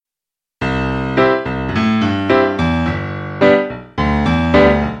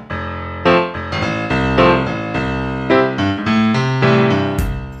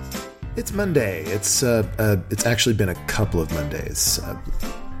Monday. It's actually been a couple of Mondays.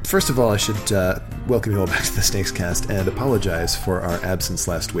 First of all, I should welcome you all back to the SnakesCast and apologize for our absence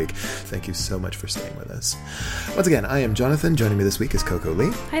last week. Thank you so much for staying with us. Once again, I am Jonathan. Joining me this week is Coco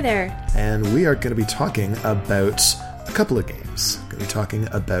Lee. Hi there. And we are going to be talking about a couple of games. We're going to be talking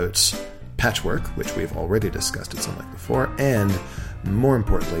about Patchwork, which we've already discussed at some length before, and more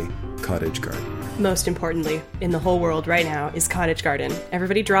importantly, Cottage Garden. Most importantly, in the whole world right now is Cottage Garden.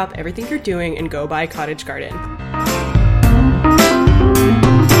 Everybody drop everything you're doing and go buy Cottage Garden.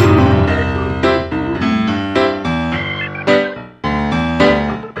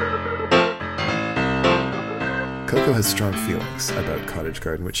 Coco has strong feelings about Cottage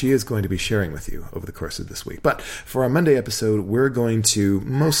Garden, which she is going to be sharing with you over the course of this week. But for our Monday episode, we're going to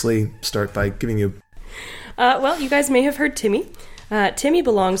mostly start by giving you... Well, you guys may have heard Timmy. Timmy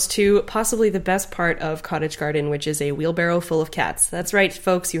belongs to possibly the best part of Cottage Garden, which is a wheelbarrow full of cats. That's right,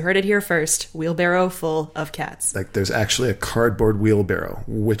 folks. You heard it here first. Wheelbarrow full of cats. Like, there's actually a cardboard wheelbarrow,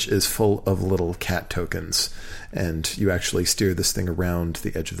 which is full of little cat tokens. And you actually steer this thing around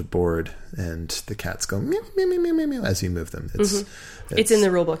the edge of the board, and the cats go meow, meow, meow, meow, meow, meow as you move them. It's in the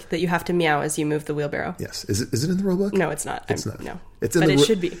rulebook that you have to meow as you move the wheelbarrow. Yes. Is it in the rulebook? No, it's not. It's not. No. It's in but the it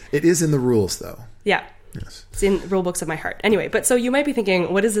should be. It is in the rules, though. Yeah. Yes. It's in rule books of my heart. Anyway, but so you might be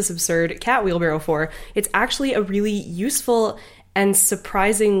thinking, what is this absurd cat wheelbarrow for? It's actually a really useful and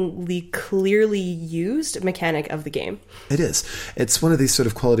surprisingly clearly used mechanic of the game. It is. It's one of these sort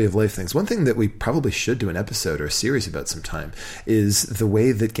of quality of life things. One thing that we probably should do an episode or a series about sometime is the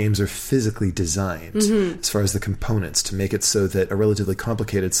way that games are physically designed as far as the components to make it so that a relatively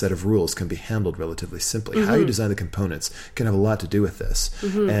complicated set of rules can be handled relatively simply. How you design the components can have a lot to do with this.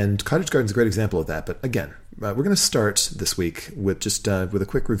 And Cottage Garden is a great example of that. But again, we're going to start this week with just with a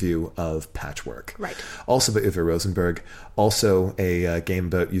quick review of Patchwork. Right. Also by Uwe Rosenburg. Also a game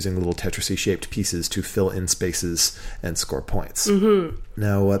about using little Tetris-shaped pieces to fill in spaces and score points.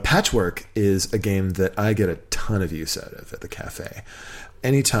 Now, Patchwork is a game that I get a ton of use out of at the cafe.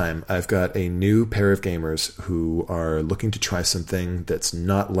 Anytime I've got a new pair of gamers who are looking to try something that's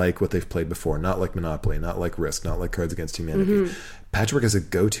not like what they've played before, not like Monopoly, not like Risk, not like Cards Against Humanity, Patchwork is a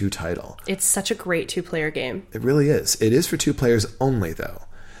go-to title. It's such a great two-player game. It really is. It is for two players only, though.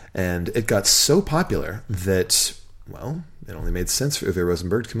 And it got so popular that, well, it only made sense for Uwe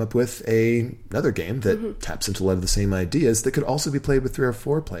Rosenburg to come up with another game that taps into a lot of the same ideas that could also be played with 3 or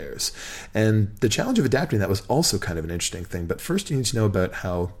 4 players. And the challenge of adapting that was also kind of an interesting thing. But first you need to know about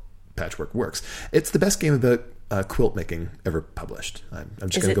how Patchwork works. It's the best game about quilt making ever published. I'm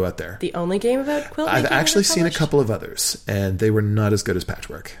just going to go out there. The only game about quilt making I've actually seen a couple of others, and they were not as good as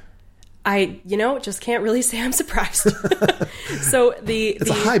Patchwork. I just can't really say I'm surprised. So it's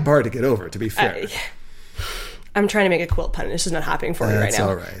a high bar to get over, to be fair. I'm trying to make a quilt pun. It's just not happening for me right now. That's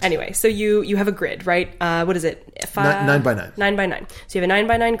all right. Anyway, so you have a grid, right? What is it? 9 by 9. 9 by 9. So you have a 9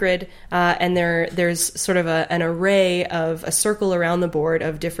 by 9 grid, and there's sort of an array of a circle around the board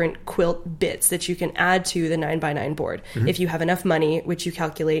of different quilt bits that you can add to the 9 by 9 board. If you have enough money, which you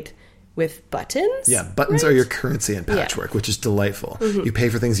calculate with buttons? Yeah, buttons are your currency in Patchwork, which is delightful. You pay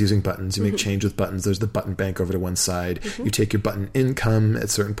for things using buttons. You make change with buttons. There's the button bank over to one side. You take your button income at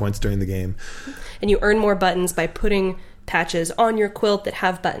certain points during the game. And you earn more buttons by putting patches on your quilt that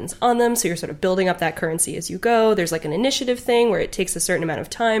have buttons on them, so you're sort of building up that currency as you go. There's like an initiative thing where it takes a certain amount of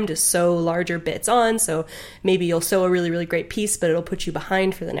time to sew larger bits on, so maybe you'll sew a really, really great piece, but it'll put you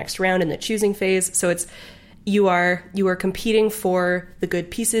behind for the next round in the choosing phase. So you are competing for the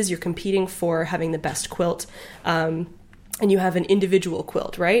good pieces. You're competing for having the best quilt, and you have an individual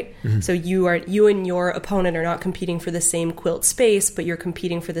quilt, right? So you and your opponent are not competing for the same quilt space, but you're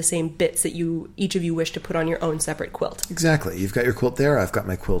competing for the same bits that each of you wish to put on your own separate quilt. Exactly. You've got your quilt there. I've got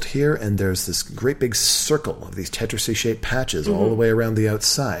my quilt here, and there's this great big circle of these Tetris-shaped patches all the way around the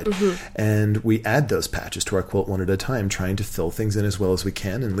outside. And we add those patches to our quilt one at a time, trying to fill things in as well as we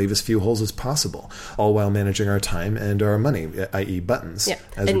can and leave as few holes as possible, all while managing our time and our money, i.e. buttons,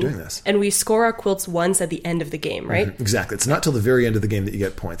 as we're doing this. And we score our quilts once at the end of the game, right? Exactly. It's not till the very end of the game that you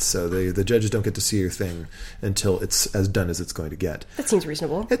get points, so the judges don't get to see your thing until it's as done as it's going to get. That seems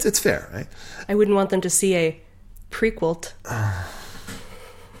reasonable. It's fair, right? I wouldn't want them to see a pre-quilt.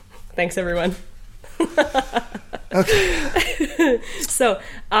 Thanks, everyone. Okay. So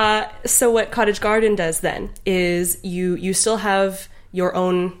what Cottage Garden does then is you still have your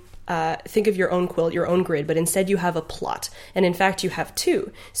own. Think of your own quilt, your own grid, but instead you have a plot. And in fact, you have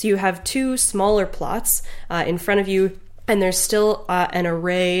 2. So you have 2 smaller plots in front of you And there's still an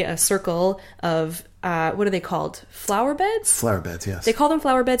array, a circle of, what are they called? Flower beds? Flower beds, yes. They call them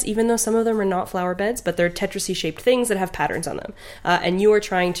flower beds, even though some of them are not flower beds, but they're Tetris-shaped things that have patterns on them. And you are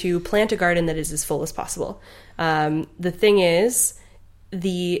trying to plant a garden that is as full as possible. The thing is,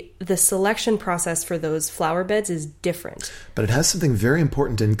 the selection process for those flower beds is different. But it has something very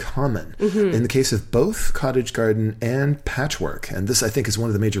important in common. In the case of both Cottage Garden and Patchwork, and this I think is one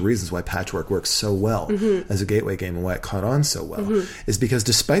of the major reasons why Patchwork works so well as a gateway game and why it caught on so well, is because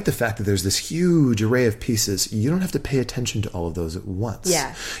despite the fact that there's this huge array of pieces, you don't have to pay attention to all of those at once.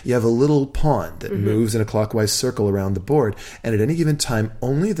 Yeah. You have a little pawn that moves in a clockwise circle around the board, and at any given time,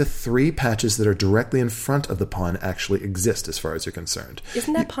 only the 3 patches that are directly in front of the pawn actually exist as far as you're concerned.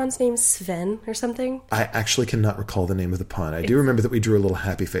 Isn't that pawn's name Sven or something? I actually cannot recall the name of the pawn. I do remember that we drew a little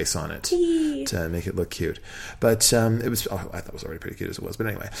happy face on it to make it look cute. But it was, I thought it was already pretty cute as it was. But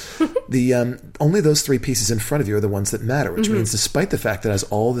anyway, the only those 3 pieces in front of you are the ones that matter, which means despite the fact that it has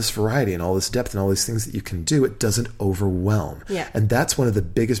all this variety and all this depth and all these things that you can do, it doesn't overwhelm. Yeah. And that's one of the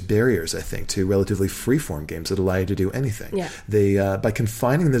biggest barriers, I think, to relatively freeform games that allow you to do anything. Yeah. They by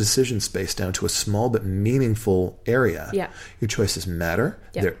confining the decision space down to a small but meaningful area, your choices matter.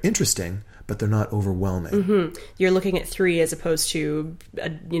 Yeah. They're interesting, but they're not overwhelming. You're looking at 3 as opposed to,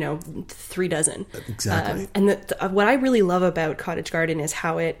 3 dozen. Exactly. And what I really love about Cottage Garden is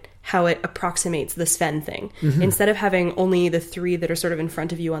how it approximates the Sven thing. Instead of having only the 3 that are sort of in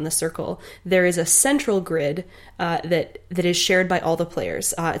front of you on the circle, there is a central grid that is shared by all the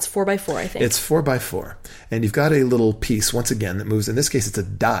players. It's 4x4, I think. It's 4x4. And you've got a little piece, once again, that moves. In this case, it's a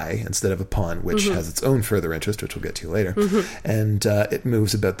die instead of a pawn, which has its own further interest, which we'll get to later. And it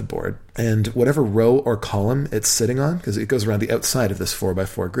moves about the board. And whatever row or column it's sitting on, because it goes around the outside of this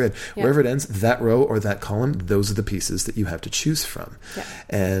 4x4 grid, wherever it ends, that row or that column, those are the pieces that you have to choose from.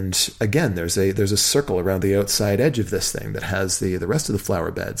 And again, there's a circle around the outside edge of this thing that has the rest of the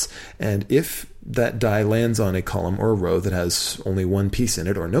flower beds. And if that die lands on a column or a row that has only 1 piece in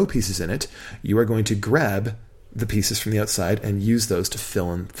it or no pieces in it, you are going to grab the pieces from the outside and use those to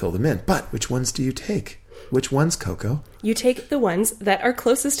fill them in. But which ones do you take? Which ones, Coco? You take the ones that are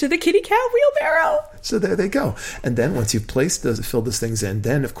closest to the kitty cat wheelbarrow. So there they go. And then once you've filled those things in,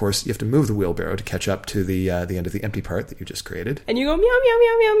 then of course you have to move the wheelbarrow to catch up to the end of the empty part that you just created. And you go meow meow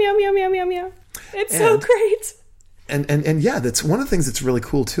meow meow meow meow meow meow meow. It's so great. And yeah, that's one of the things that's really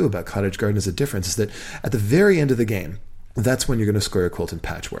cool too about Cottage Garden as a difference is that at the very end of the game, that's when you're going to score your quilt in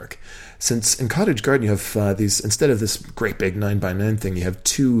Patchwork. Since in Cottage Garden you have these, instead of this great big 9x9 thing, you have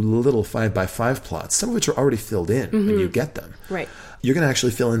 2 little 5x5 plots, some of which are already filled in when you get them. Right. You're going to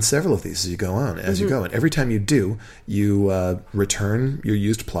actually fill in several of these as you go on, you go. And every time you do, you return your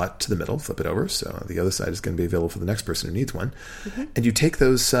used plot to the middle, flip it over, so the other side is going to be available for the next person who needs one. And you take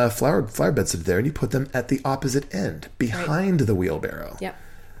those flower beds that are there and you put them at the opposite end, behind the wheelbarrow. Yeah.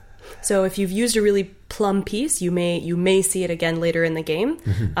 So if you've used a really plum piece, you may see it again later in the game,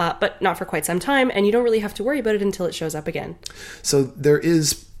 but not for quite some time, and you don't really have to worry about it until it shows up again. So there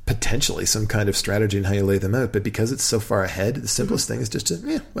is potentially some kind of strategy in how you lay them out, but because it's so far ahead, the simplest thing is just to,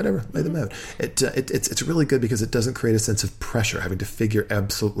 whatever, lay them out. It's really good because it doesn't create a sense of pressure, having to figure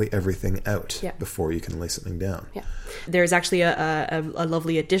absolutely everything out before you can lay something down. Yeah. There's actually a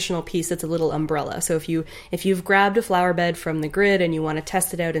lovely additional piece that's a little umbrella. So if you've grabbed a flower bed from the grid and you want to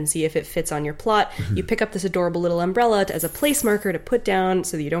test it out and see if it fits on your plot, you pick up this adorable little umbrella as a place marker to put down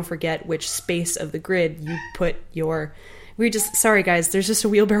so that you don't forget which space of the grid you put your... Sorry guys, there's just a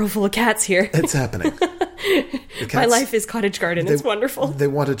wheelbarrow full of cats here. It's happening. Cats, my life is Cottage Garden. It's wonderful. They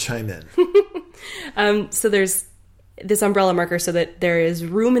want to chime in. So there's this umbrella marker so that there is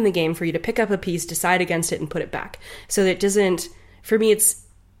room in the game for you to pick up a piece, decide against it, and put it back. So that it doesn't... For me, it's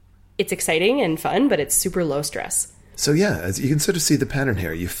exciting and fun, but it's super low stress. So yeah, as you can sort of see the pattern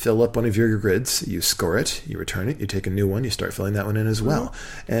here. You fill up one of your grids, you score it, you return it, you take a new one, you start filling that one in as well.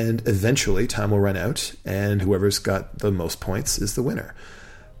 And eventually time will run out, and whoever's got the most points is the winner.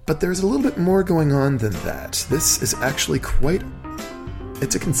 But there's a little bit more going on than that. This is actually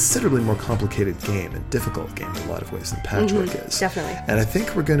it's a considerably more complicated game and difficult game in a lot of ways than Patchwork is. Definitely. And I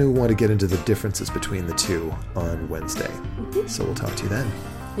think we're going to want to get into the differences between the two on Wednesday. So we'll talk to you then.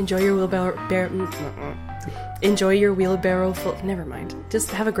 Enjoy your wheelbarrow full... Never mind.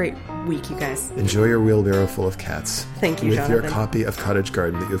 Just have a great week, you guys. Enjoy your wheelbarrow full of cats. Thank you, with Jonathan. your copy of Cottage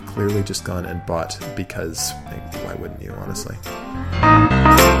Garden that you've clearly just gone and bought because why wouldn't you, honestly?